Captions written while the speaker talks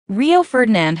Rio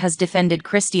Ferdinand has defended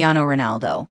Cristiano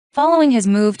Ronaldo, following his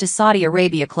move to Saudi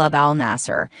Arabia club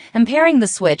Al-Nassr, comparing the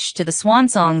switch to the swan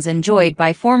songs enjoyed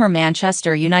by former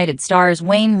Manchester United stars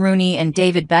Wayne Rooney and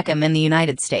David Beckham in the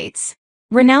United States.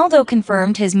 Ronaldo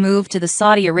confirmed his move to the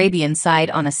Saudi Arabian side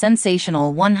on a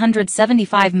sensational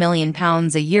 £175 million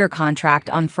a year contract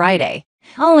on Friday,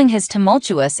 following his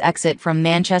tumultuous exit from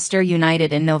Manchester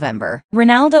United in November.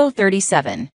 Ronaldo,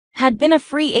 37, had been a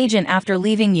free agent after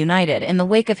leaving United in the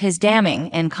wake of his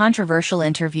damning and controversial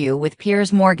interview with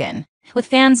Piers Morgan, with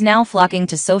fans now flocking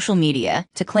to social media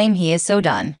to claim he is so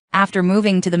done. After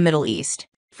moving to the Middle East,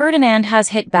 Ferdinand has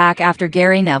hit back after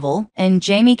Gary Neville and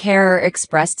Jamie Carragher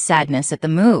expressed sadness at the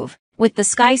move, with the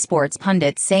Sky Sports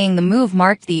pundits saying the move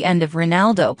marked the end of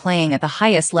Ronaldo playing at the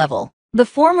highest level. The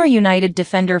former United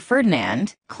defender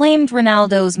Ferdinand claimed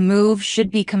Ronaldo's move should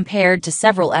be compared to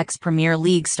several ex-Premier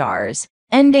League stars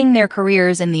ending their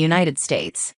careers in the United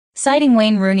States, citing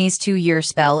Wayne Rooney's 2-year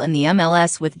spell in the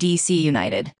MLS with DC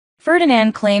United.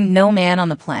 Ferdinand claimed no man on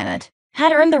the planet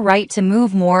had earned the right to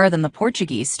move more than the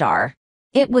Portuguese star.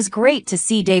 It was great to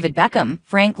see David Beckham,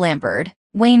 Frank Lampard,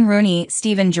 Wayne Rooney,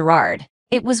 Steven Gerrard.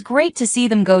 It was great to see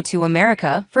them go to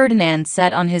America, Ferdinand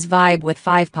said on his Vibe with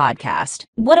 5 podcast.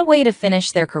 What a way to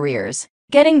finish their careers.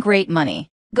 Getting great money.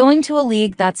 Going to a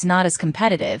league that's not as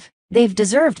competitive. They've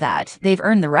deserved that. They've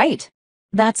earned the right.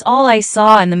 That's all I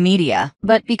saw in the media,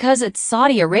 but because it's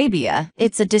Saudi Arabia,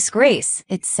 it's a disgrace.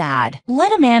 It's sad.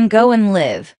 Let a man go and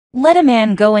live. Let a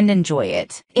man go and enjoy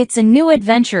it. It's a new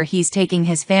adventure he's taking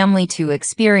his family to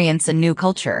experience a new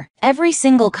culture. Every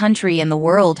single country in the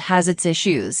world has its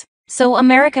issues. So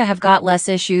America have got less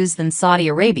issues than Saudi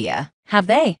Arabia, have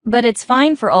they? But it's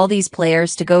fine for all these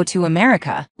players to go to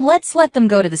America. Let's let them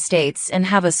go to the States and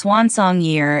have a swan song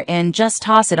year and just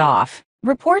toss it off.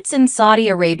 Reports in Saudi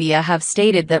Arabia have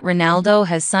stated that Ronaldo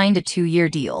has signed a 2-year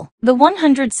deal. The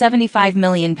 £175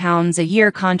 million a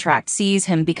year contract sees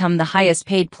him become the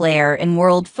highest-paid player in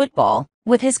world football,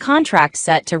 with his contract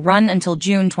set to run until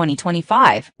June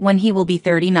 2025, when he will be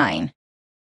 39.